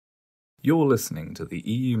You're listening to the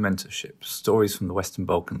EU Mentorship Stories from the Western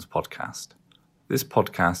Balkans podcast. This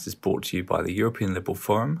podcast is brought to you by the European Liberal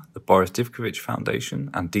Forum, the Boris Divkovic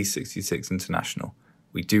Foundation, and D66 International.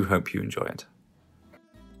 We do hope you enjoy it.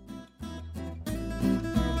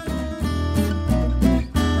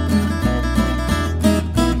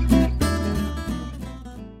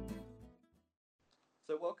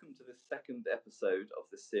 So welcome to the second episode of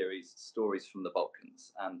the series Stories from the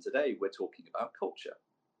Balkans, and today we're talking about culture.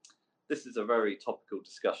 This is a very topical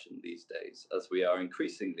discussion these days, as we are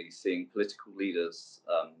increasingly seeing political leaders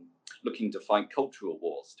looking to fight cultural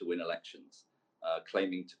wars to win elections,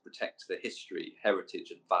 claiming to protect the history,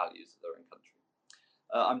 heritage and values of their own country.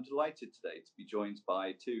 I'm delighted today to be joined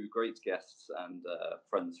by two great guests and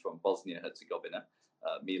friends from Bosnia-Herzegovina,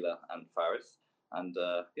 Mila and Faris. And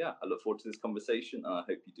I look forward to this conversation, and I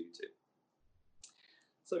hope you do too.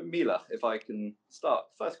 So Mila, if I can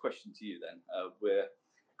start, first question to you then. We're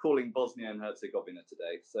calling Bosnia and Herzegovina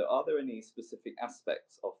today. So are there any specific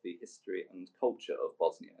aspects of the history and culture of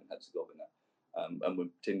Bosnia and Herzegovina, and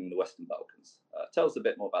within the Western Balkans? Tell us a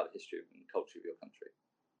bit more about the history and culture of your country.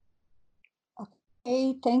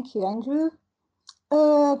 Okay, thank you, Andrew.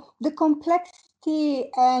 The complexity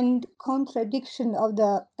and contradiction of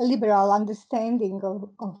the liberal understanding of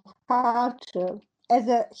culture as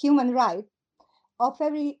a human right of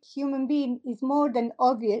every human being is more than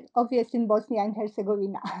obvious in Bosnia and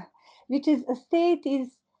Herzegovina, which is a state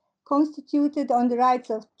is constituted on the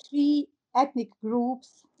rights of three ethnic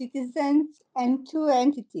groups, citizens, and two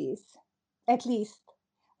entities, at least.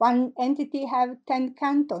 One entity have 10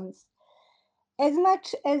 cantons. As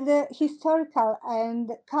much as the historical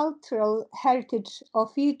and cultural heritage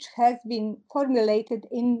of each has been formulated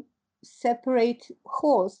in separate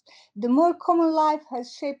wholes, the more common life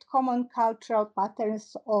has shaped common cultural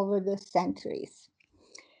patterns over the centuries.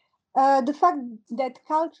 The fact that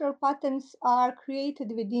cultural patterns are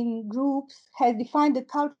created within groups has defined the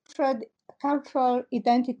cultural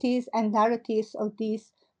identities and narratives of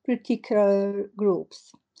these particular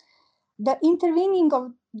groups. The intervening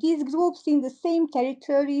of these groups in the same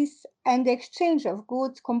territories and the exchange of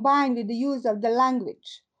goods combined with the use of the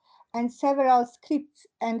language and several scripts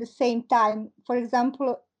at the same time. For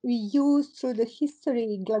example, we use through the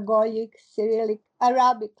history Glagolic, Cyrillic,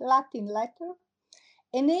 Arabic, Latin letter,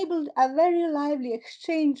 enabled a very lively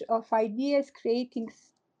exchange of ideas, creating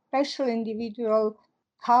special individual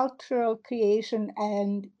cultural creation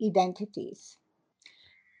and identities.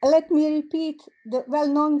 Let me repeat the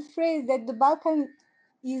well-known phrase that the Balkan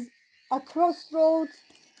is a crossroads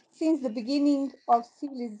since the beginning of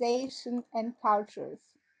civilization and cultures.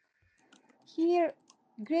 Here,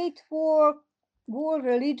 great war,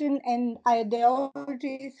 religion, and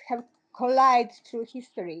ideologies have collided through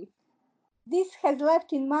history. This has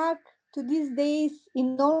left in mark to these days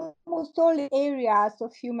in almost all areas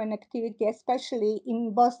of human activity, especially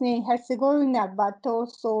in Bosnia and Herzegovina, but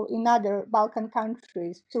also in other Balkan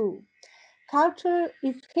countries too. Culture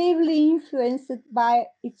is heavily influenced by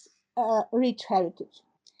its rich heritage.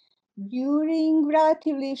 During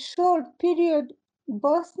relatively short period,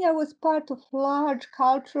 Bosnia was part of large,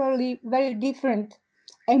 culturally very different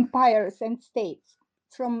empires and states,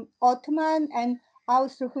 from Ottoman and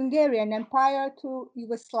Austro-Hungarian Empire to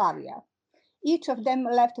Yugoslavia. Each of them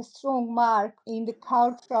left a strong mark in the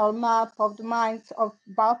cultural map of the minds of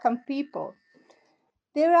Balkan people.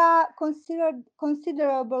 There are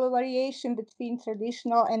considerable variation between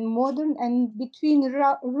traditional and modern, and between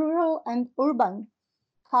rural and urban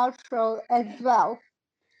cultural as well.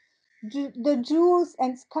 The jewels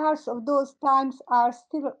and scars of those times are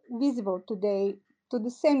still visible today to the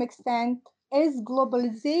same extent as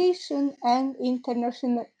globalization and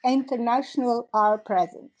international are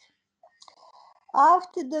present.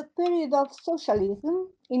 After the period of socialism,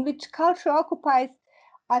 in which culture occupies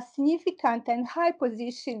a significant and high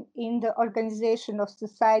position in the organization of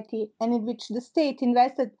society, and in which the state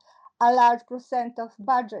invested a large percent of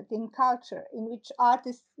budget in culture, in which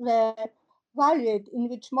artists were valued, in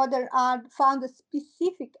which modern art found a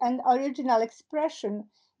specific and original expression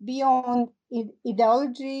beyond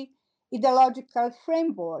ideological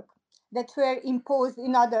framework that were imposed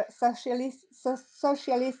in other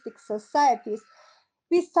socialistic societies,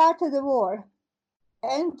 we started a war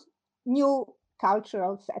and new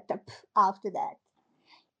cultural setup after that.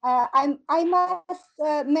 I must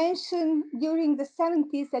mention during the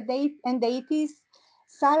 70s and 80s,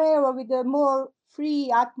 Sarajevo, with a more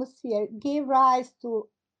free atmosphere, gave rise to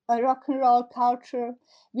a rock and roll culture.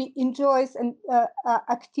 We enjoy an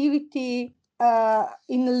activity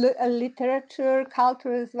in literature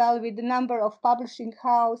culture as well, with a number of publishing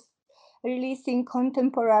houses releasing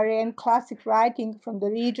contemporary and classic writing from the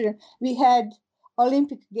region. We had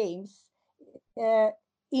Olympic Games.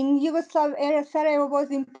 In Yugoslav era, Sarajevo was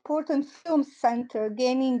an important film center,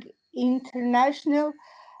 gaining international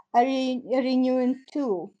renown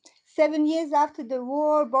too. 7 years after the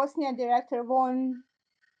war, Bosnian director won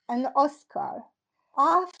an Oscar.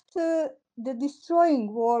 After the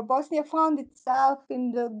destroying war, Bosnia found itself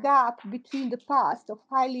in the gap between the past of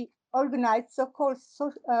highly organized so-called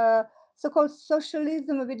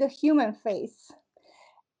socialism with a human face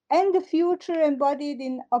and the future embodied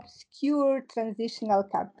in obscure transitional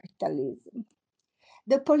capitalism.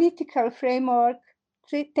 The political framework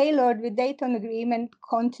tailored with Dayton Agreement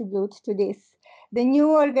contributes to this. The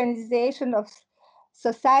new organization of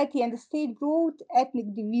society and the state brought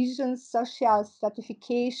ethnic divisions, social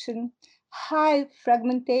stratification, high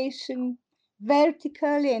fragmentation,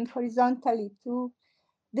 vertically and horizontally too.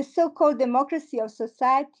 The so-called democracy of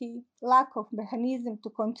society, lack of mechanism to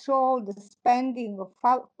control the spending of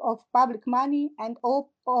public money, and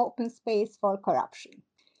open space for corruption.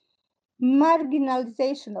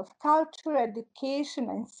 Marginalization of culture, education,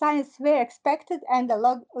 and science were expected and the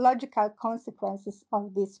logical consequences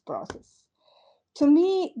of this process. To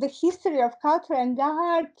me, the history of culture and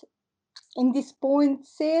art in this point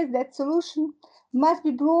says that solution must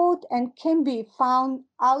be brought and can be found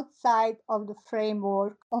outside of the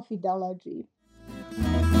framework of ideology.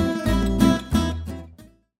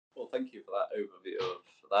 Well, thank you for that overview of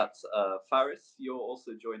that. Faris, you're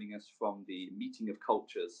also joining us from the Meeting of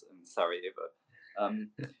Cultures in Sarajevo.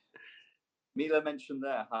 Mila mentioned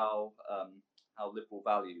there how liberal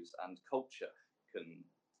values and culture can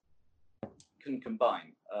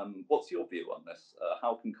combine. What's your view on this?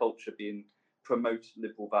 How can culture promote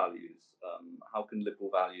liberal values? How can liberal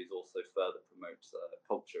values also further promote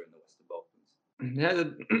culture in the Western Balkans? Yeah,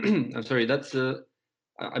 I'm sorry. That's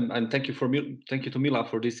I'm thank you to Mila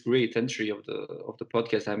for this great entry of the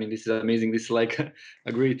podcast. I mean, this is amazing. This is like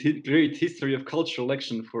a great history of cultural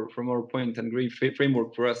action from our point, and great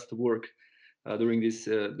framework for us to work during this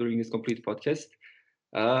complete podcast.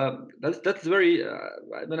 That's very.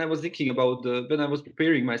 When I was thinking about when I was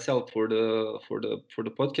preparing myself for the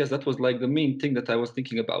podcast, that was like the main thing that I was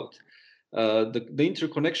thinking about. The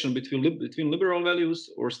interconnection between liberal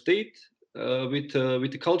values or state with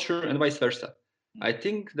the culture and vice versa. I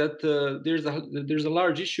think that there's a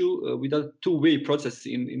large issue with that two-way process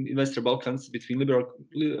in Western Balkans between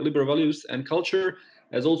liberal values and culture,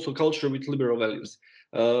 as also culture with liberal values.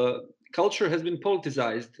 Culture has been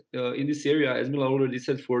politicized in this area, as Mila already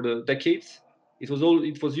said, for the decades. It was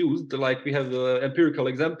used, like we have the empirical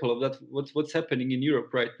example of that. What's happening in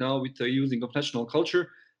Europe right now with the using of national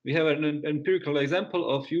culture. We have an empirical example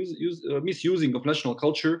of misusing of national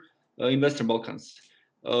culture in Western Balkans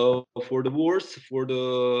for the wars, for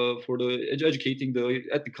the educating the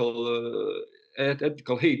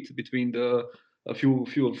ethical hate between a few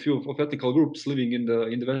of ethnical groups living in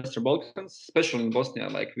the Western Balkans, especially in Bosnia,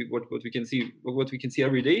 like what we can see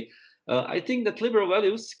every day. I think that liberal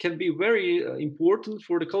values can be very important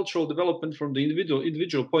for the cultural development from the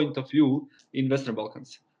individual point of view in Western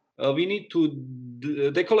Balkans. We need to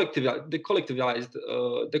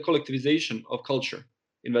decollectivization of culture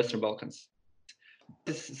in Western Balkans.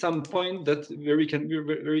 Is some point that where we can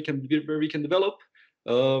develop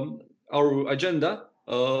our agenda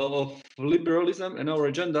of liberalism and our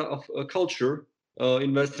agenda of culture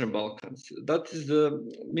in Western Balkans. That is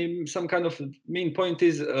some kind of main point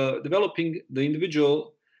is developing the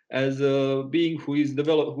individual as a being who is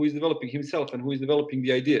developing himself and who is developing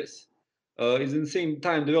the ideas. Is in the same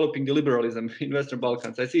time developing the liberalism in Western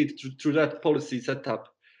Balkans. I see it through that policy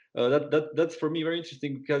setup. That's for me very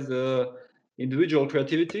interesting because individual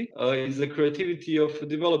creativity is the creativity of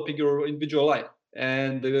developing your individual life,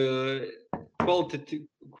 and quality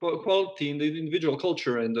in the individual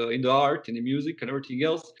culture and in the art, in the music, and everything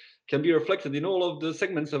else can be reflected in all of the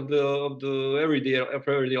segments of the everyday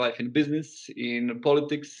life, in business, in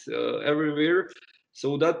politics, everywhere.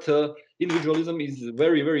 So that individualism is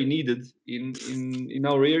very, very needed in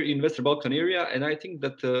our area, in Western Balkan area, and I think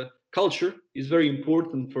that culture is very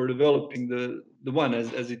important for developing the one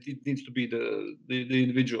as it needs to be the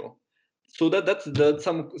individual. So that's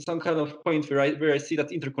some kind of point where I see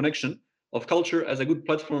that interconnection of culture as a good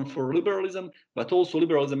platform for liberalism, but also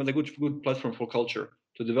liberalism as a good platform for culture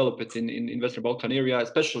to develop it in Western Balkan area,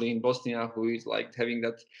 especially in Bosnia, who is like having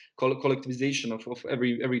that collectivization of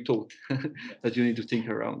every thought that you need to think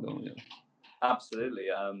around. Yeah. Absolutely.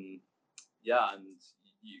 Yeah, and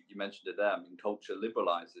you mentioned it there. I mean, culture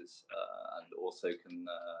liberalizes and also can.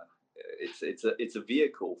 It's a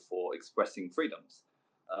vehicle for expressing freedoms.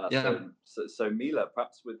 So Mila,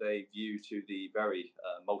 perhaps with a view to the very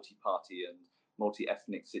multi-party and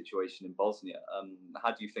multi-ethnic situation in Bosnia,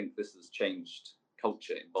 how do you think this has changed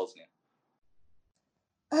culture in Bosnia?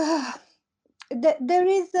 There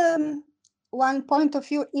is one point of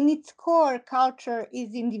view. In its core, culture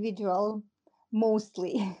is individual,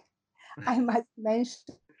 mostly. I must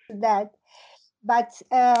mention that. But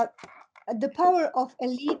the power of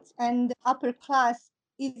elites and the upper class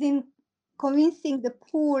is in convincing the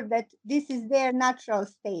poor that this is their natural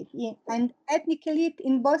state. And ethnic elite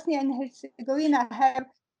in Bosnia and Herzegovina have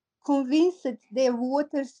convinced their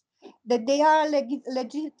voters that they are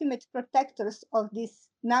legitimate protectors of this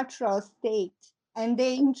natural state and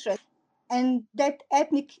their interests, and that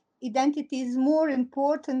ethnic identity is more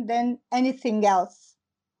important than anything else.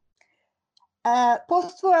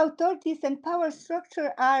 Post-war authorities and power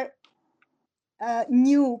structure are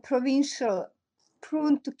new, provincial,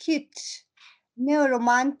 prone to kitsch,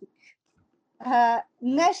 neo-romantic,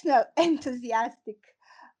 national enthusiastic,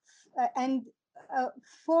 and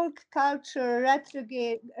folk culture,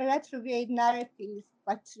 retrograde narratives,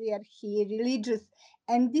 patriarchy, religious,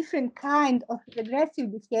 and different kind of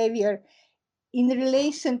regressive behavior in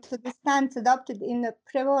relation to the stance adopted in a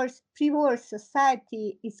pre-war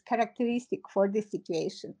society is characteristic for this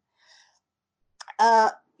situation.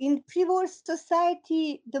 In pre-war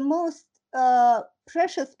society, the most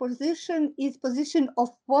precious position is position of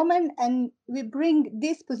woman, and we bring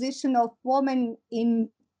this position of woman in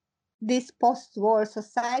this post-war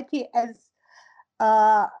society as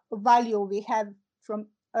a value we have from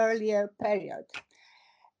earlier period.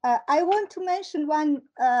 I want to mention one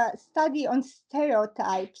study on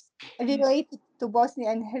stereotypes related to Bosnia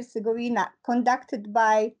and Herzegovina conducted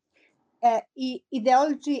by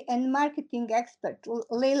ideology and marketing expert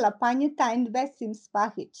Leila Panjeta and Besim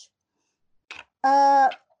Spahic.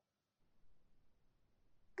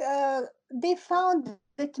 They found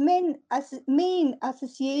that main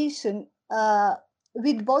association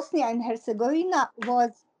with Bosnia and Herzegovina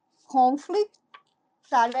was conflict,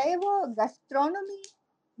 Sarajevo, gastronomy,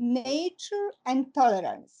 nature, and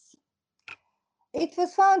tolerance. It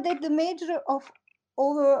was found that the major of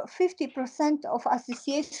over 50% of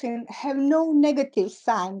association have no negative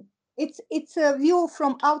sign. It's a view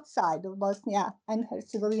from outside of Bosnia and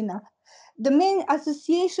Herzegovina. The main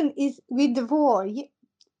association is with the war.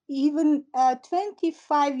 Even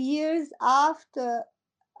 25 years after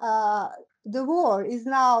the war is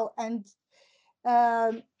now, and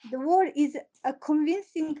the war is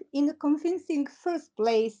in a convincing first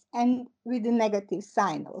place, and with the negative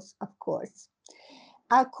signals, of course.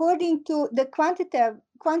 According to the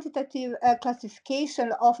quantitative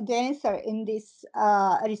classification of the answer in this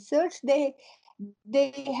research, they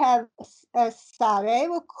have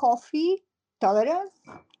Sarajevo, coffee, tolerance,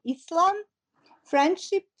 Islam,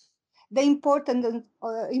 friendship, the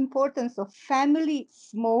importance of family,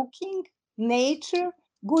 smoking, nature,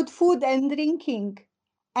 good food and drinking,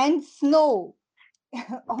 and snow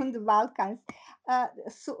on the Balkans.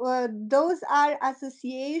 Those are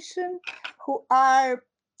associations who are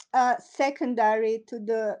secondary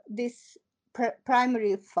to this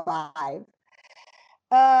primary five.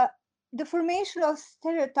 The formation of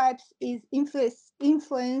stereotypes is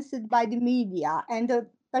influenced by the media and the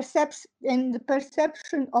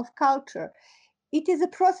perception of culture. It is a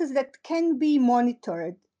process that can be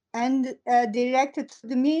monitored and directed to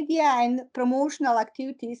the media and promotional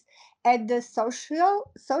activities at the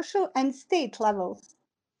social and state levels.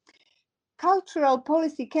 Cultural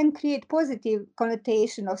policy can create positive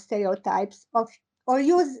connotation of stereotypes or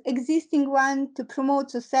use existing one to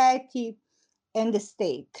promote society and the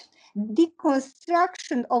state.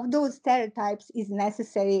 Deconstruction of those stereotypes is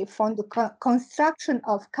necessary for the construction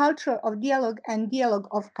of culture of dialogue and dialogue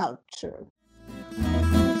of culture.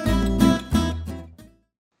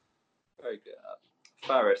 Very good.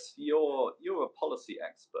 Faris, you're a policy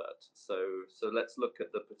expert, so let's look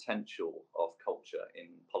at the potential of culture in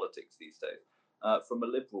politics these days. From a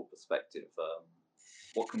liberal perspective,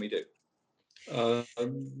 what can we do?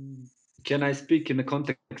 Can I speak in the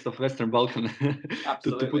context of Western Balkan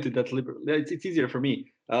to put it that liberal? It's easier for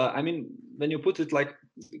me. I mean, when you put it like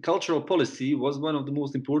cultural policy was one of the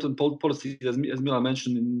most important policies, as Mila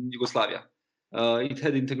mentioned, in Yugoslavia. It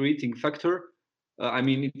had integrating factor. I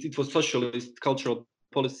mean, it was socialist cultural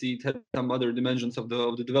policy. It had some other dimensions of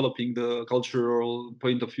the developing the cultural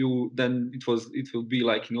point of view. Then it will be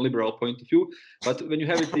like in a liberal point of view. But when you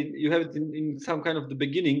have it in some kind of the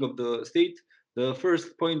beginning of the state, the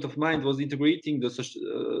first point of mind was integrating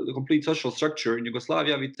the complete social structure in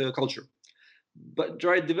Yugoslavia with culture. but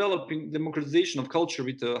try developing democratization of culture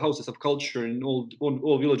with houses of culture in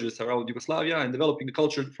all villages around Yugoslavia, and developing the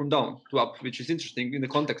culture from down to up, which is interesting in the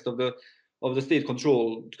context of the state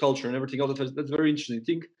control culture and everything else. That's very interesting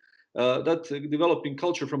thing. That developing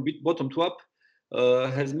culture from bottom to up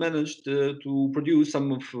has managed to produce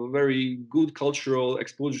some of very good cultural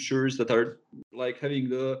exposures that are like having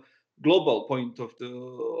the global point of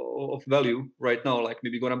value right now, like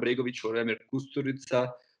maybe Goran Bregović or Emir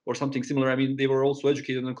Kusturica or something similar. I mean, they were also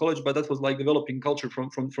educated in college, but that was like developing culture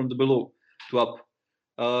from the below to up,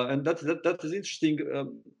 and that is interesting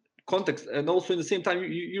context. And also in the same time,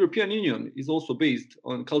 European Union is also based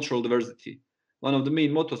on cultural diversity. One of the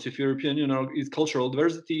main mottos of European Union is cultural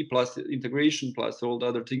diversity plus integration plus all the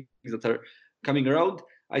other things that are coming around.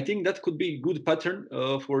 I think that could be a good pattern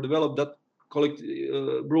for develop that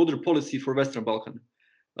broader policy for Western Balkan,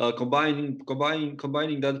 combining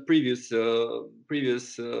that previous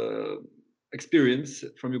experience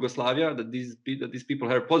from Yugoslavia, that these people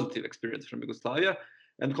have positive experience from Yugoslavia,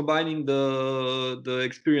 and combining the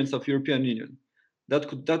experience of European Union.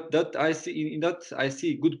 That I see in that I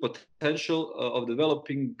see good potential of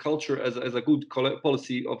developing culture as a good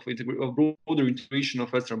policy of broader integration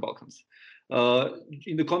of Western Balkans.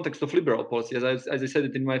 In the context of liberal policy, as I said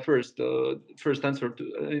it in my first answer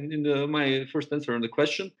my first answer on the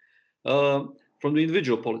question, from the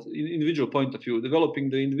individual point of view, developing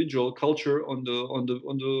the individual culture on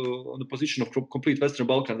the position of complete Western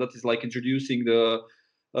Balkans. That is like introducing the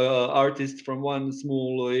artists from one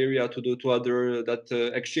small area to other. That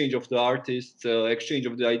exchange of the artists, exchange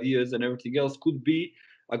of the ideas, and everything else could be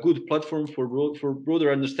a good platform for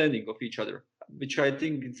broader understanding of each other, which I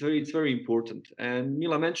think it's very important. And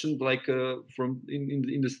Mila mentioned like from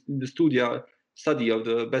in the study of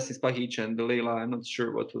the Besis Pahic and the Leila. I'm not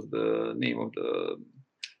sure what was the name of the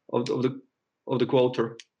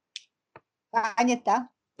co-author. Panetta.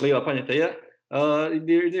 Leila Panetta, yeah. In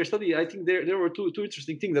their study, I think there were two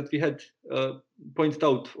interesting things that we had pointed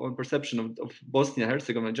out on perception of Bosnia and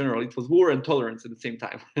Herzegovina in general. It was war and tolerance at the same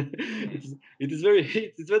time. It's very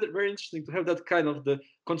interesting to have that kind of the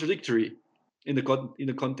contradictory in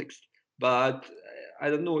the context. But I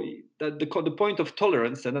don't know that the point of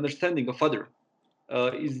tolerance and understanding of other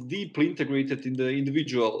is deeply integrated in the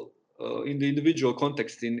individual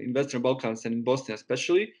context in Western Balkans and in Bosnia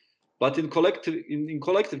especially. But in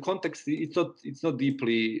collective context, it's not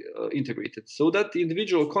deeply integrated. So that the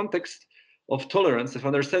individual context of tolerance, of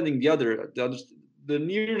understanding the other, the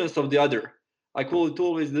nearness of the other, I call it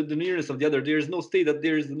always the nearness of the other. There is no state that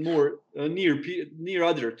there is more near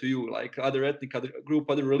other to you, like other ethnic, other group,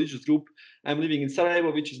 other religious group. I'm living in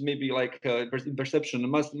Sarajevo, which is maybe like in perception,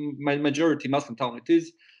 my majority Muslim town it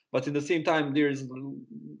is. But in the same time, there's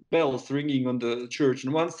bells ringing on the church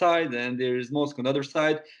on one side, and there's mosque on the other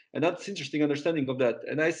side, and that's interesting understanding of that.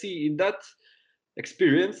 And I see in that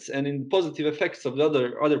experience and in positive effects of the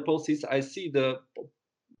other policies, I see the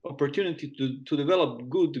opportunity to develop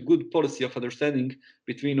good policy of understanding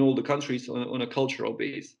between all the countries on a cultural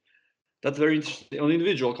base. That's very interesting on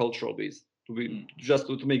individual cultural base.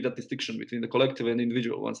 To make that distinction between the collective and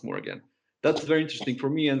individual once more again. That's very interesting for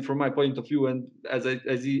me and from my point of view, and as I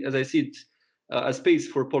see it, a space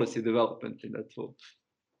for policy development in that field.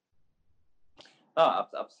 Oh,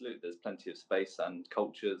 absolutely. There's plenty of space, and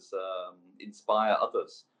cultures inspire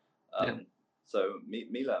others. So,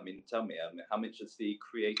 Mila, I mean, tell me, how much is the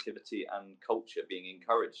creativity and culture being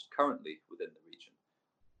encouraged currently within the region?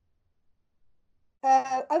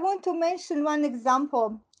 I want to mention one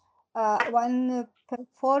example, one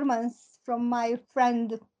performance from my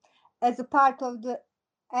friend as a part of the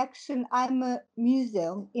Action I'm a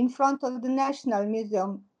Museum in front of the National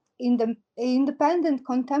Museum. In the independent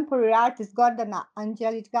contemporary artist Gordana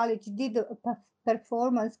Anđelić did a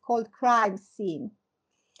performance called Crime Scene.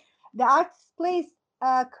 The artist placed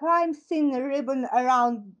a crime scene ribbon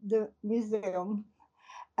around the museum.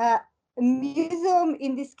 A museum,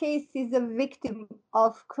 in this case, is a victim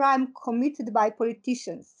of crime committed by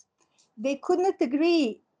politicians. They could not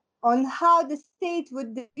agree on how the state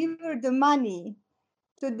would deliver the money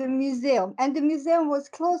to the museum, and the museum was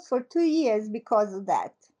closed for 2 years because of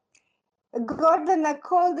that. Gordana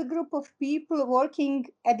called a group of people working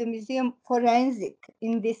at the museum forensic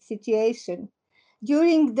in this situation.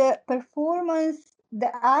 During the performance,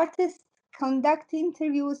 the artists conduct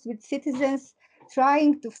interviews with citizens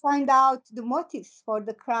trying to find out the motives for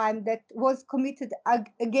the crime that was committed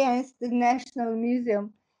against the National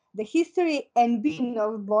Museum, the history and being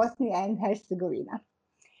of Bosnia and Herzegovina.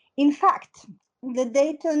 In fact, the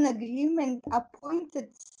Dayton Agreement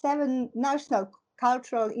appointed 7 national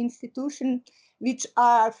cultural institutions which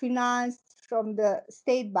are financed from the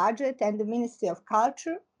state budget and the Ministry of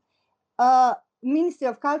Culture. Ministry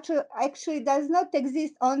of Culture actually does not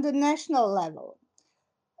exist on the national level.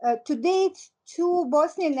 To date, two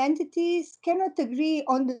Bosnian entities cannot agree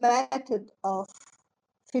on the method of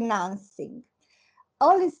financing.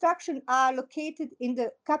 All instructions are located in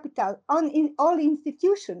the capital. All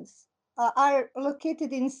institutions are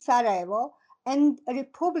located in Sarajevo, and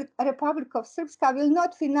Republic of Srpska will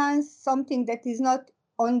not finance something that is not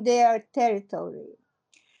on their territory.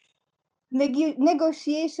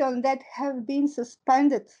 Negotiations that have been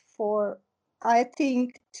suspended for, I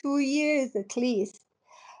think, 2 years at least.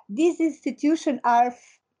 These institutions are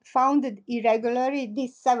founded irregularly,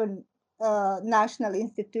 these seven national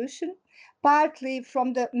institutions, partly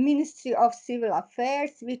from the Ministry of Civil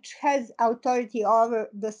Affairs, which has authority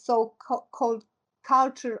over the so-called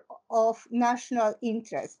culture of national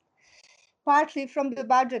interest, partly from the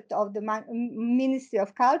budget of the Ministry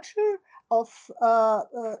of Culture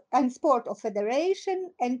and Sport of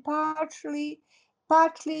Federation, and partly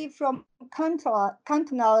from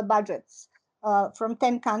cantonal budgets from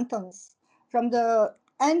 10 cantons,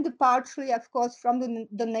 and partially, of course, from the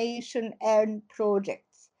donation and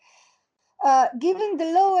projects. Given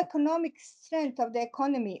the low economic strength of the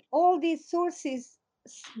economy, all these sources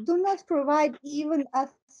do not provide even a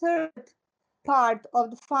third part of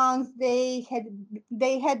the funds they had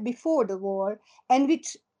before the war, and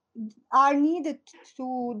which are needed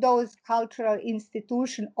to those cultural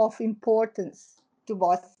institutions of importance to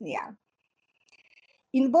Bosnia.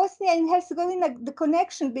 In Bosnia and Herzegovina, the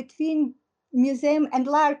connection between museum and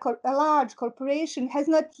a large corporation has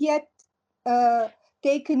not yet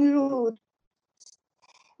taken root,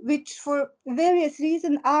 which for various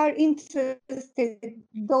reasons are interested,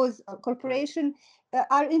 those corporations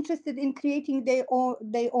are interested in creating their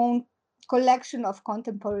own collection of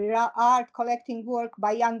contemporary art, collecting work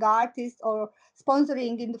by young artists, or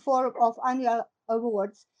sponsoring in the form of annual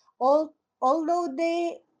awards. Although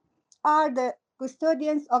they are the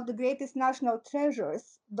custodians of the greatest national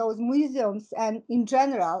treasures, those museums and in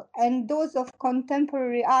general, and those of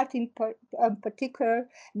contemporary art in particular,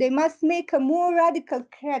 they must make a more radical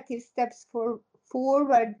creative steps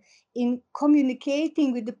forward in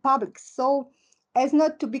communicating with the public, so as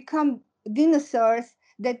not to become dinosaurs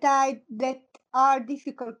that are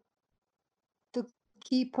difficult to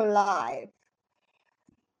keep alive.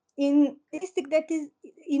 In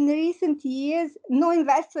recent years, no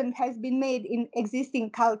investment has been made in existing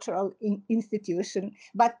cultural institutions,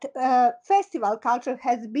 but festival culture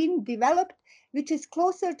has been developed, which is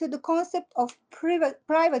closer to the concept of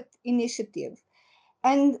private initiative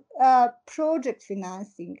and project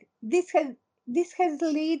financing. This has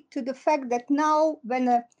led to the fact that now, when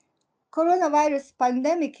a coronavirus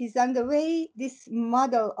pandemic is underway, this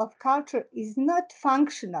model of culture is not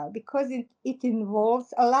functional because it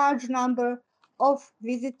involves a large number of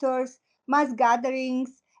visitors, mass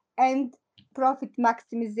gatherings, and profit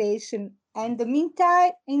maximization. And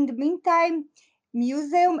in the meantime,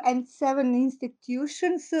 museum and seven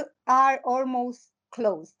institutions are almost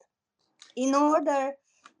closed. In order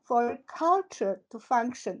for culture to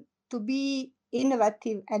function, to be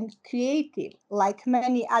innovative and creative, like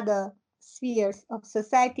many other spheres of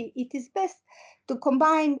society, it is best to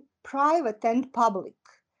combine private and public,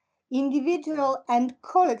 individual and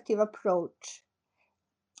collective approach.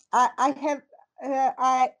 I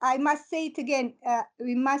must say it again,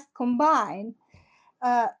 we must combine,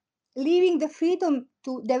 leaving the freedom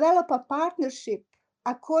to develop a partnership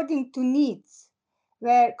according to needs,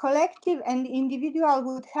 where collective and individual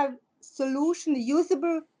would have solutions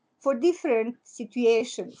usable for different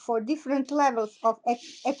situations, for different levels of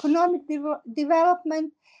economic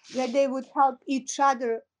development, where they would help each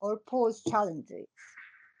other or pose challenges.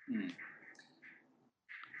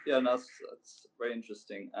 Yeah, and that's very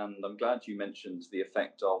interesting. And I'm glad you mentioned the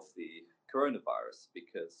effect of the coronavirus,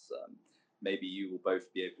 because maybe you will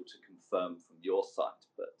both be able to confirm from your side.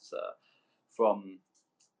 But from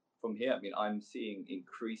here, I mean, I'm seeing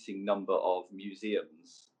increasing number of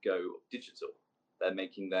museums go digital. They're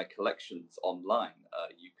making their collections online.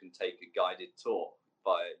 You can take a guided tour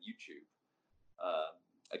via YouTube.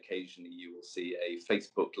 Occasionally, you will see a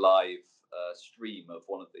Facebook Live stream of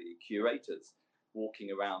one of the curators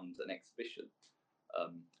walking around an exhibition.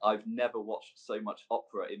 I've never watched so much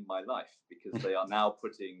opera in my life, because they are now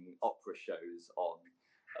putting opera shows on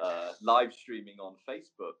live streaming on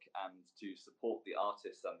Facebook, and to support the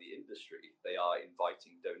artists and the industry, they are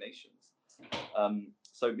inviting donations.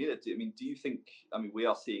 So Mila, do you think, we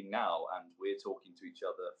are seeing now, and we're talking to each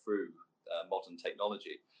other through modern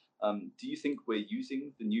technology. Do you think we're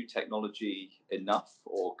using the new technology enough,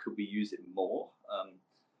 or could we use it more?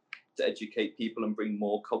 to educate people and bring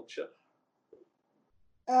more culture?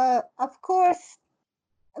 Of course,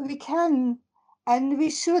 we can and we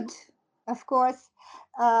should, of course.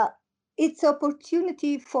 It's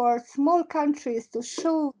opportunity for small countries to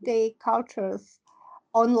show their cultures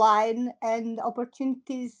online and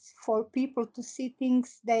opportunities for people to see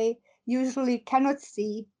things they usually cannot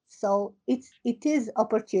see. So it is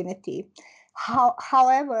opportunity.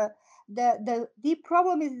 However, the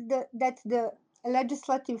problem is that the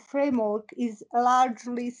legislative framework is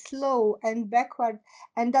largely slow and backward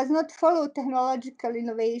and does not follow technological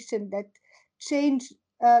innovation that change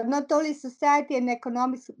not only society and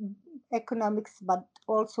economics but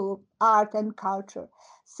also art and culture.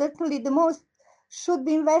 Certainly, the most should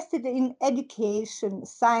be invested in education,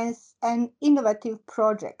 science, and innovative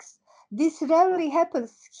projects. This rarely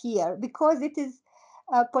happens here because it is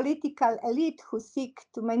a political elite who seek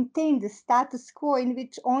to maintain the status quo in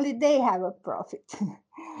which only they have a profit.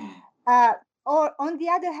 Or, on the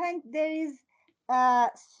other hand, there is a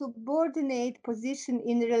subordinate position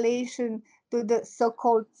in relation to the so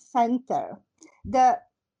called center. The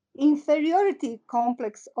inferiority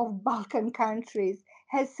complex of Balkan countries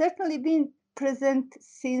has certainly been present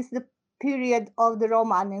since the period of the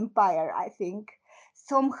Roman Empire, I think.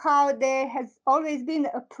 Somehow there has always been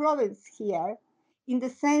a province here, in the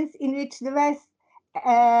sense in which the West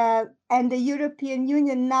and the European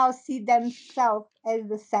Union now see themselves as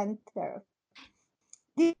the center.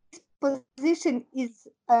 This position is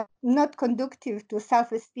not conducive to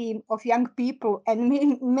self-esteem of young people and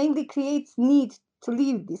mainly creates need to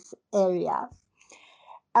leave this area.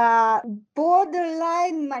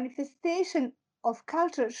 Borderline manifestation of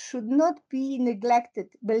culture should not be neglected,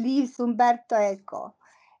 believes Umberto Eco.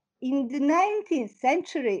 In the 19th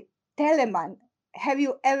century, Telemann, have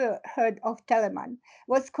you ever heard of Telemann,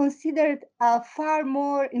 was considered a far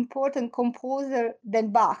more important composer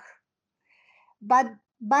than Bach. But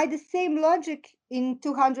by the same logic, in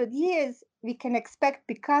 200 years, we can expect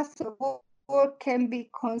Picasso's work can be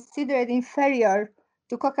considered inferior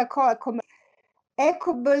to Coca-Cola commercial.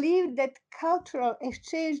 Eco believed that cultural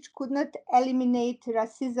exchange could not eliminate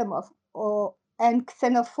racism and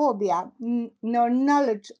xenophobia, nor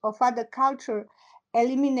knowledge of other culture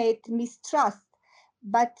eliminate mistrust,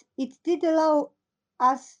 but it did allow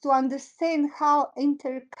us to understand how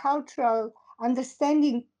intercultural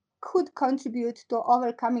understanding could contribute to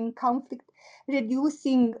overcoming conflict,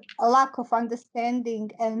 reducing a lack of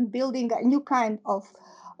understanding, and building a new kind of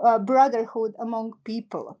brotherhood among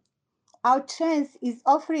people. Our chance is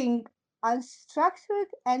offering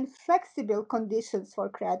unstructured and flexible conditions for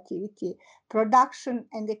creativity, production,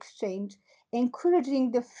 and exchange,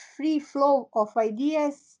 encouraging the free flow of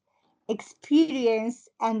ideas, experience,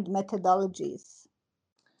 and methodologies.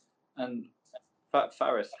 And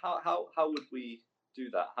Faris, how would we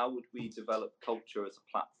do that? How would we develop culture as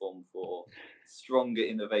a platform for stronger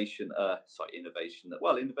innovation? Innovation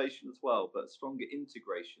as well, but stronger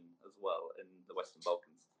integration as well in the Western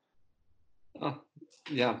Balkans.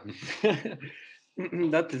 Yeah,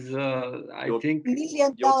 that is, I think, $1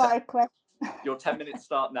 million question. Your 10 minutes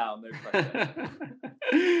start now, no pressure.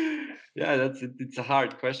 Yeah, it's a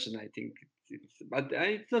hard question, I think. But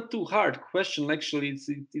it's not too hard question. Actually,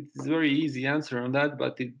 it's very easy answer on that,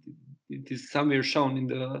 but it is somewhere shown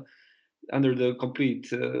in under the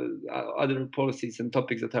complete other policies and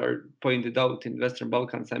topics that are pointed out in Western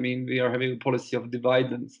Balkans. I mean, we are having a policy of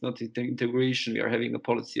dividance, not integration. We are having a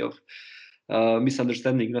policy of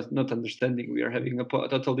misunderstanding, not understanding. We are having a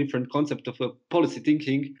total different concept of a policy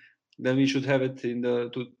thinking than we should have it in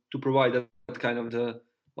to provide that kind of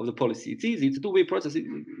the policy. It's easy. It's a two-way process.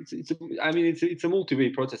 It's a multi-way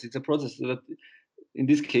process. It's a process that, in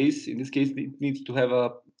this case, it needs to have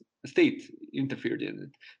a state interfered in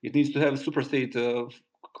it. It needs to have super state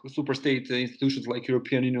institutions like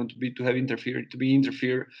European Union to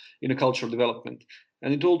interfere in a cultural development.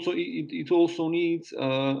 And it also needs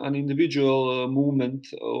an individual movement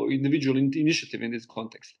or individual initiative in this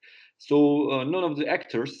context. So none of the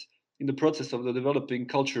actors in the process of the developing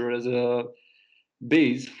culture as a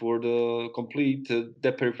base for the complete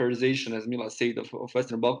deperipherization, as Mila said, of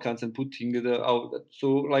Western Balkans and putting it out. So,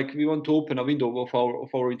 like, we want to open a window of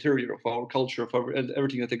our interior, of our culture, of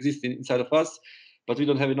everything that exists inside of us, but we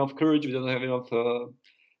don't have enough courage. We don't have enough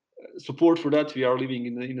support for that. We are living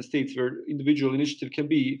in the states where individual initiative can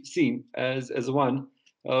be seen as one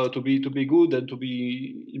to be good and to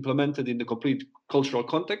be implemented in the complete cultural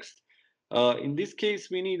context. In this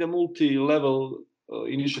case, we need a multi-level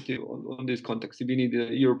initiative on this context. We need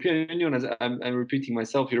the European Union, as I'm repeating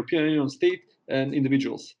myself, European Union, state, and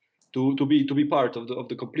individuals. to be part of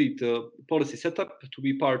the complete policy setup, to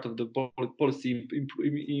be part of the policy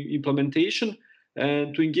implementation,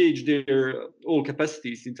 and to engage their all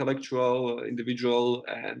capacities, intellectual, individual,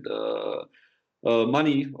 and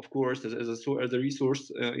money, of course, as a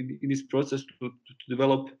resource in this process to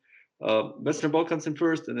develop Western Balkans in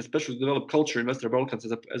first, and especially develop culture in Western Balkans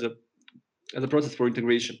as a process for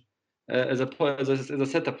integration, as a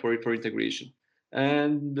setup for integration.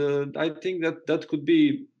 And I think that could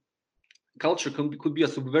be culture could be a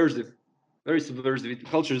subversive, very subversive.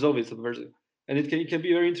 Culture is always subversive, and it can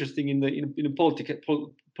be very interesting in a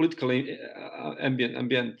political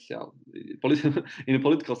ambient, yeah, in a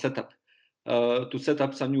political setup. To set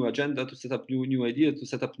up some new agenda, to set up new ideas, to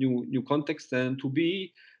set up new context, and to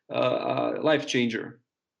be a life changer.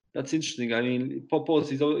 That's interesting. I mean,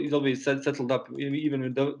 policy is always settled up. Even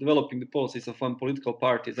in developing the policies of one political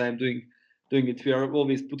party, as I am doing it, we are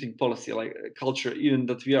always putting policy like culture. Even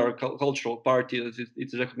that we are a cultural party,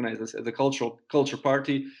 it's recognized as a culture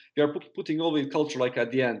party. We are putting always culture like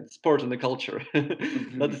at the end, sport and the culture.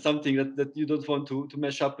 That is something that you don't want to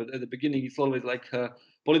mash up at the beginning. It's always like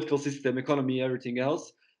political system, economy, everything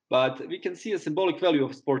else. But we can see a symbolic value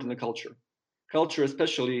of sport and the culture. Culture,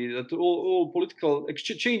 especially that all political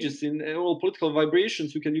changes in all political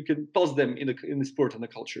vibrations, you can pulse them in the sport and the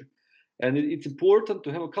culture. And it's important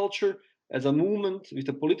to have a culture as a movement with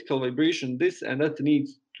a political vibration. This and that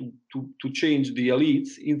needs to change the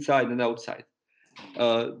elites inside and outside.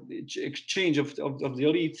 Exchange of the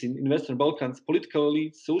elites in Western Balkans, political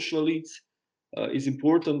elites, social elites, is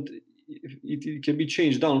important. It can be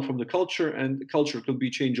changed down from the culture, and the culture could be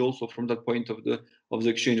changed also from that point of the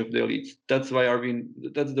exchange of the elites. That's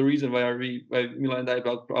the reason why Mila and I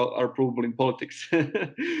are probable in politics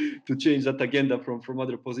to change that agenda from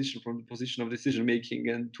other position, from the position of decision making,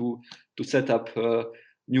 and to set up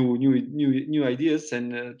new ideas,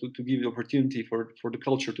 and to give the opportunity for the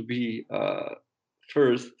culture to be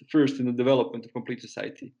first in the development of complete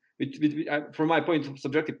society. From my very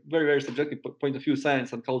subjective point of view,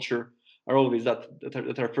 science and culture are always that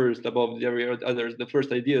are first above the others. The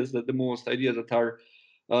first ideas, the most ideas that are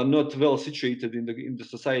not well situated in the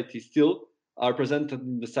society still are presented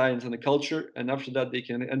in the science and the culture, and after that they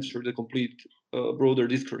can enter the complete broader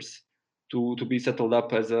discourse to be settled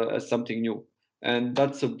up as something new. And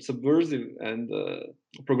that's a subversive and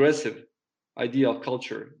progressive idea of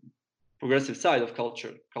culture. Progressive side of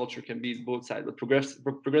culture. Culture can be both sides, but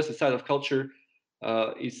progressive side of culture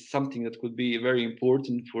is something that could be very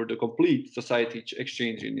important for the complete society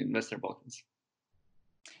exchange in Western Balkans.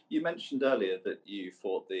 You mentioned earlier that you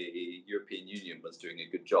thought the European Union was doing a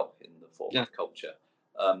good job in the form of culture.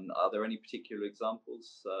 Are there any particular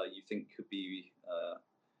examples you think could be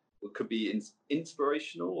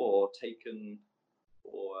inspirational or taken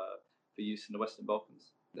for use in the Western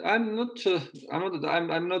Balkans? I'm not so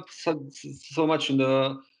much in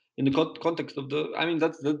the context of the. I mean,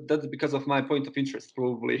 that's because of my point of interest,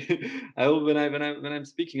 probably. When I'm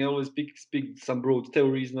speaking, I always speak some broad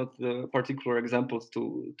theories, not particular examples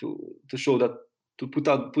to show that, to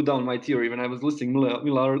put down my theory. When I was listening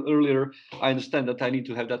Mila earlier, I understand that I need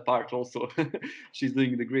to have that part also. She's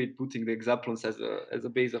doing the great, putting the examples as a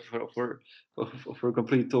base of her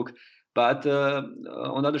complete talk. But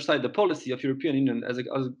on the other side, the policy of European Union as a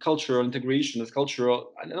cultural integration, not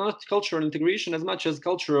cultural integration as much as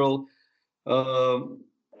culture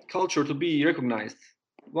to be recognized.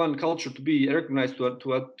 One culture to be recognized to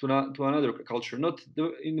another culture. Not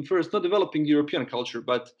developing European culture,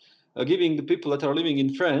 but giving the people that are living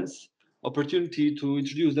in France opportunity to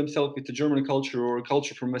introduce themselves with the German culture or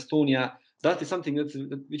culture from Estonia. That is something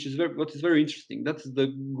what is very interesting. That's the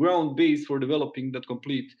ground base for developing that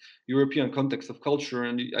complete European context of culture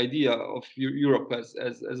and the idea of Europe as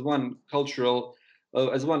one cultural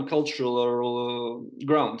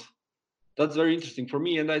ground. That's very interesting for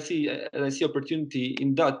me, and I see opportunity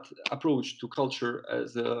in that approach to culture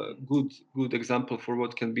as a good example for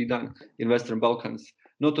what can be done in Western Balkans.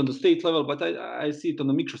 Not on the state level, but I see it on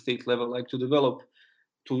the micro state level, like to develop,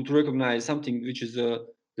 to recognize something which is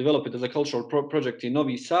develop it as a cultural project in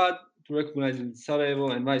Novi Sad, to recognize it in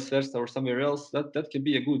Sarajevo and vice versa, or somewhere else. That can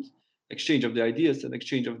be a good exchange of the ideas and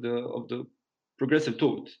exchange of the progressive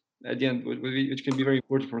thought at the end, which can be very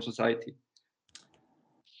important for society.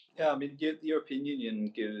 Yeah, I mean, the European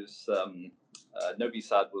Union gives Novi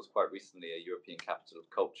Sad was quite recently a European capital of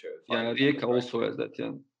culture. Yeah, Rijeka also has that.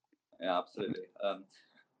 Yeah. Yeah, absolutely.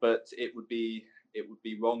 But it would be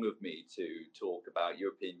wrong of me to talk about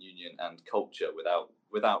European Union and culture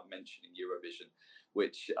without mentioning Eurovision,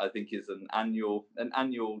 which I think is an annual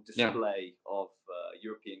display of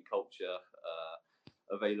European culture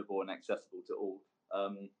available and accessible to all.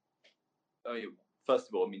 First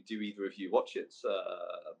of all, I mean, do either of you watch it?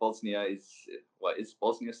 Bosnia is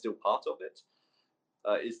Bosnia still part of it?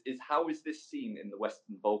 How is this seen in the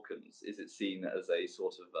Western Balkans? Is it seen as a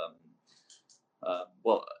sort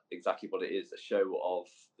of exactly what it is, a show of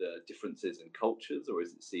the differences in cultures, or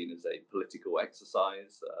is it seen as a political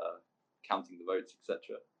exercise, counting the votes,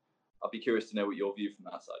 etc.? I'd be curious to know what your view from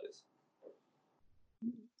that side is.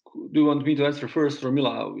 Do you want me to answer first,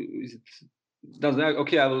 Mila? Is it?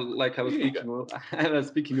 Okay, I was speaking. I was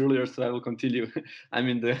speaking earlier, so I will continue. I'm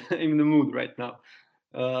in the mood right now.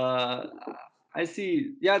 I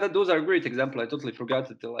see. Yeah, those are great examples. I totally forgot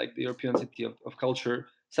it. Like the European city of culture.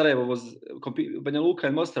 Sarajevo was Banja Luka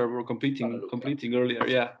and Mostar were competing earlier.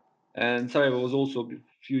 Yeah, and Sarajevo was also a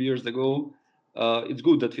few years ago. It's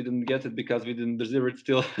good that we didn't get it because we didn't deserve it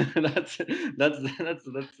still.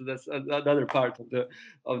 that's another part of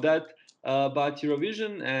that. But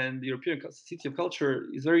Eurovision and the European City of Culture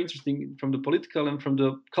is very interesting from the political and from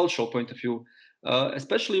the cultural point of view.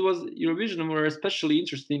 Especially was Eurovision were especially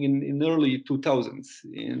interesting in early 2000s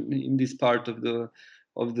in this part of the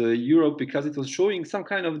Europe, because it was showing some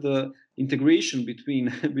kind of the integration between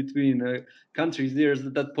countries. There's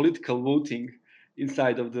that political voting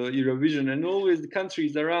inside of the Eurovision, and always the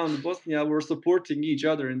countries around Bosnia were supporting each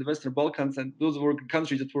other in the Western Balkans, and those were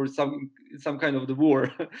countries that were some kind of the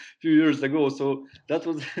war a few years ago. So that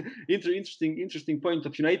was interesting point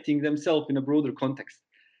of uniting themselves in a broader context,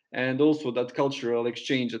 and also that cultural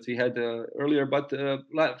exchange that we had earlier. But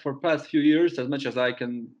for past few years, as much as I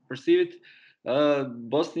can perceive it,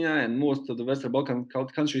 Bosnia and most of the Western Balkan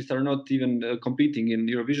countries are not even competing in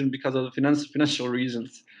Eurovision because of financial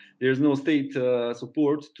reasons. There's no state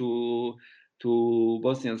support to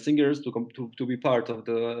Bosnian singers to be part of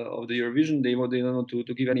the Eurovision. They don't want to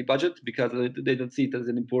give any budget because they don't see it as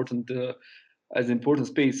an important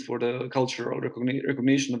space for the cultural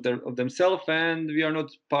recognition of themselves. And we are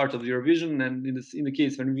not part of Eurovision. And in the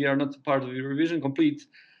case when we are not part of Eurovision, complete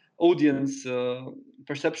audience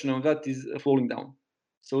perception of that is falling down.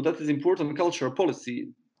 So that is important cultural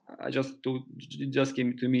policy. Just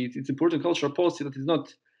came to me. It's important cultural policy that is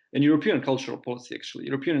not an European cultural policy, actually,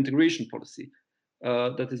 European integration policy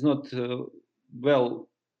that is not well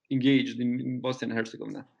engaged in Bosnia and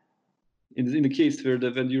Herzegovina. In the case where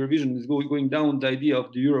when Eurovision is going down, the idea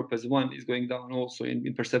of the Europe as one is going down also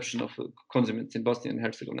in perception of consumers in Bosnia and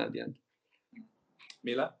Herzegovina at the end.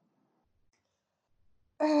 Mila?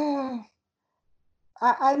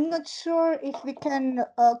 I'm not sure if we can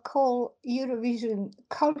call Eurovision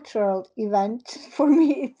cultural event. For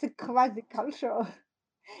me, it's a quasi-cultural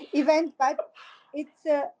event, but it's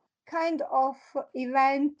a kind of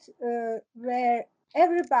event where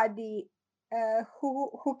everybody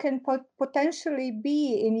who can potentially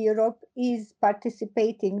be in Europe is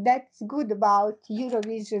participating. That's good about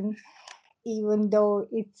Eurovision, even though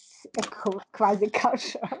it's a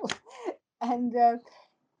quasi-cultural. And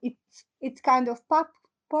it's kind of pop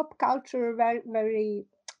culture, very very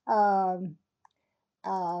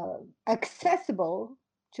accessible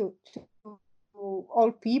to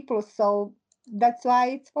all people. So that's why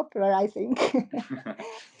it's popular, I think.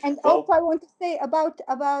 And also, I want to say about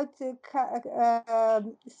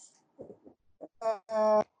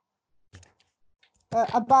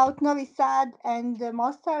Novi Sad and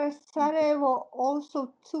Mostar. Sarajevo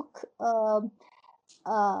also took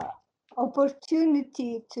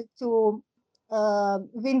opportunity to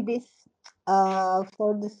win this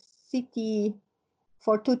for the city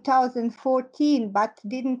for 2014, but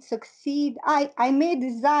didn't succeed. I made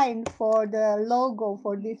design for the logo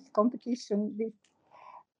for this competition this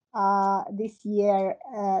year.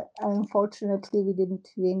 Unfortunately, we didn't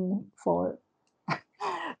win for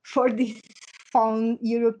this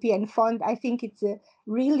European fund. I think it's a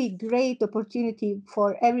really great opportunity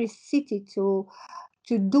for every city to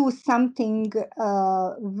do something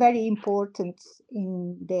very important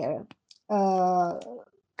in their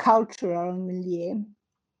cultural milieu.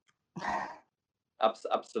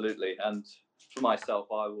 Absolutely, and for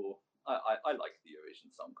myself, I like the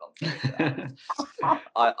Eurovision Song Contest.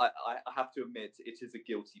 I have to admit, it is a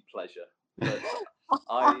guilty pleasure. But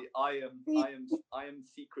I am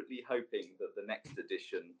secretly hoping that the next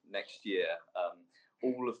edition next year,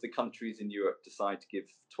 all of the countries in Europe decide to give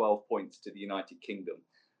 12 points to the United Kingdom,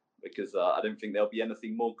 because I don't think there'll be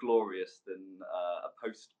anything more glorious than a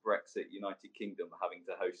post-Brexit United Kingdom having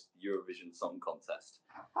to host the Eurovision Song Contest.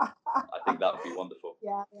 I think that would be wonderful.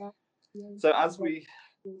 Yeah. So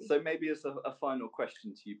maybe as a final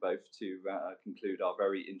question to you both to conclude our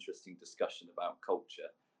very interesting discussion about culture.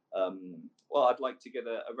 Well, I'd like to get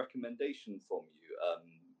a recommendation from you.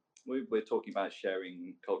 we're talking about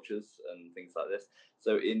sharing cultures and things like this.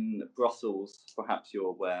 So in Brussels, perhaps you're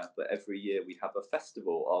aware, but every year we have a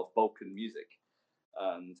festival of Balkan music,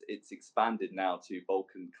 and it's expanded now to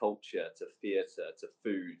Balkan culture, to theatre, to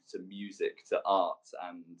food, to music, to art,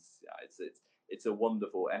 and it's a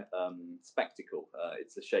wonderful spectacle.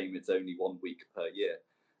 It's a shame it's only 1 week per year,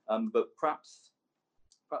 but perhaps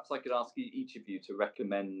I could ask each of you to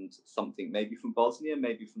recommend something, maybe from Bosnia,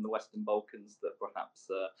 maybe from the Western Balkans, that perhaps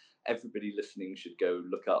everybody listening should go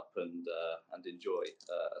look up and enjoy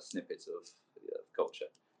a snippet of culture.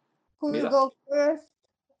 Who will Mila? go first?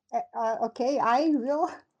 Okay, I will.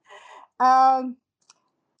 Um,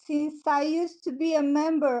 since I used to be a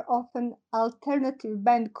member of an alternative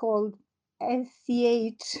band called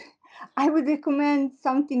SCH, I would recommend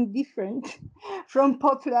something different from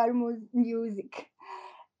popular music.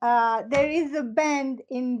 There is a band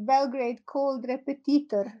in Belgrade called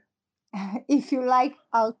Repetitor. If you like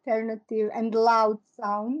alternative and loud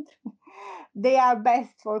sound, they are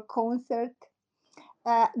best for concert.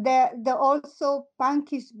 The also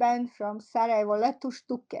punkish band from Sarajevo,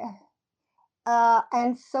 Letuštuke,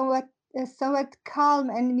 and somewhat calm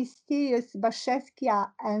and mysterious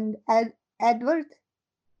Basheskia and Edward,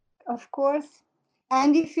 of course.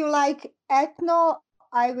 And if you like ethno,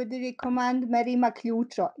 I would recommend Merima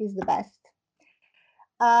Ključo is the best.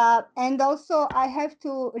 And also I have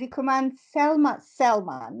to recommend Selma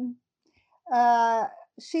Selman.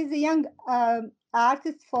 She's a young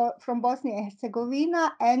artist from Bosnia and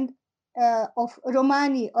Herzegovina and of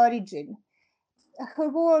Romani origin. Her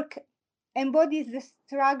work embodies the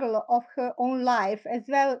struggle of her own life as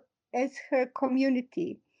well as her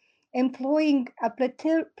community, employing a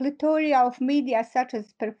plethora of media such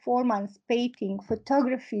as performance, painting,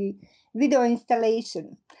 photography, video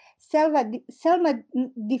installation. Selma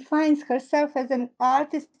defines herself as an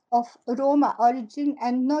artist of Roma origin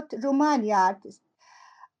and not Romani artist,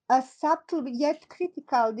 a subtle yet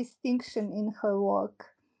critical distinction in her work.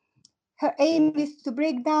 Her aim is to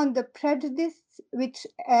break down the prejudice which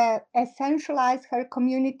essentialize her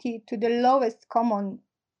community to the lowest common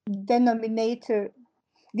denominator,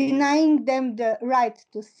 denying them the right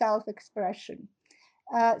to self-expression.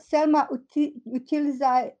 Selma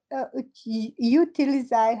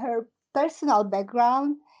utilizes her personal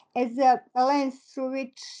background as a lens through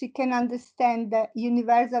which she can understand the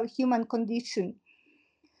universal human condition.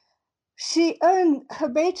 She earned her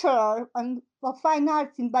Bachelor of Fine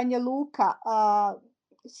Arts in Banja Luka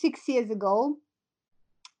 6 years ago.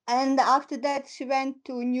 And after that, she went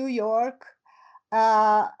to New York.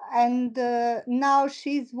 And now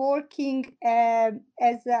she's working as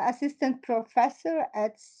an assistant professor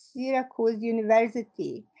at Syracuse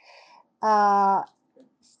University.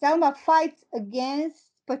 Selma fights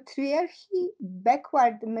against patriarchy,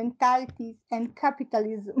 backward mentalities, and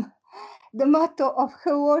capitalism. The motto of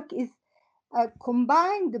her work is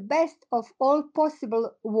combine the best of all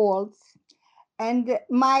possible worlds. And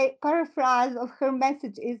my paraphrase of her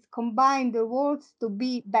message is combine the worlds to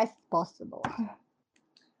be best possible.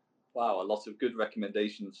 Wow, a lot of good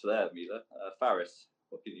recommendations there, Mila. Faris,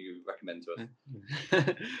 what can you recommend to us?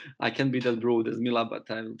 I can't be that broad as Mila, but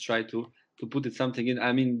I will try to put it something in.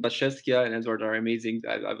 I mean, Basheskia and Edward are amazing.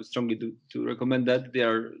 I would strongly to recommend that. They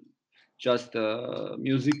are just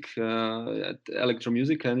music, electro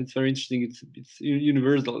music, and it's very interesting. It's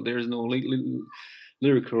universal. There is no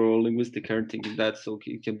lyrical or linguistic anything in that, so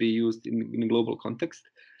it can be used in a global context.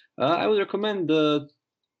 I would recommend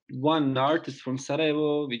one artist from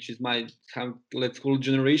Sarajevo, which is my, let's call it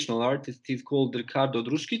generational artist. He's called Ricardo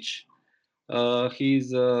Druskic.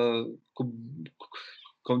 He's a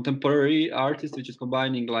contemporary artist, which is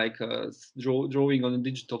combining like drawing on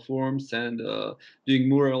digital forms and doing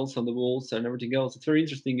murals on the walls and everything else. It's very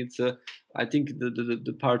interesting. It's I think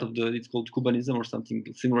the part of it's called Cubanism or something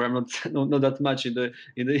similar. I'm not that much in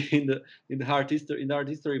the art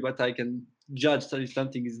history, but I can judge if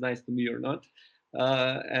something is nice to me or not.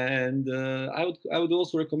 And I would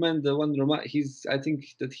also recommend the one I think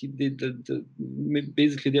that he did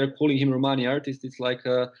basically they are calling him Romani artist. It's like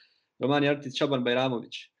Romani artist Shaban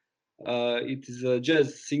Bajramovic. It is a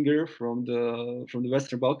jazz singer from the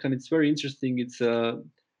Western Balkan. It's very interesting.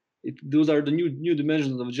 Those are the new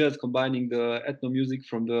dimensions of jazz, combining the ethno music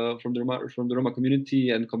from the Roma community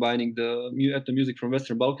and combining the ethno music from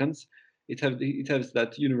Western Balkans. It has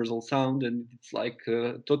that universal sound, and it's like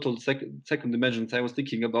total second dimensions. I was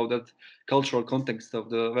thinking about that cultural context of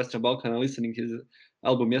the Western Balkan. Listening to his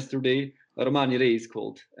album yesterday, Romani Ray is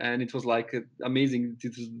called, and it was like amazing.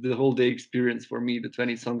 It was the whole day experience for me. The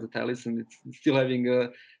 20 songs that I listened, it's still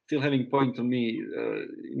still having point on me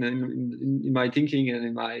in my thinking and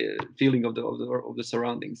in my feeling of the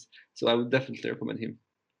surroundings. So I would definitely recommend him.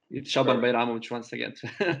 It's Shaban Bayramovich once again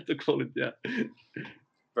to call it. Yeah.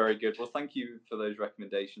 Very good. Well, thank you for those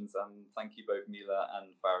recommendations, and thank you both Mila and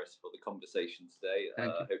Faris for the conversation today. I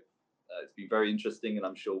hope it's been very interesting, and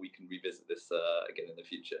I'm sure we can revisit this again in the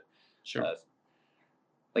future. Sure.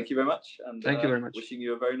 Thank you very much, and thank you very much. Wishing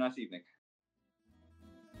you a very nice evening.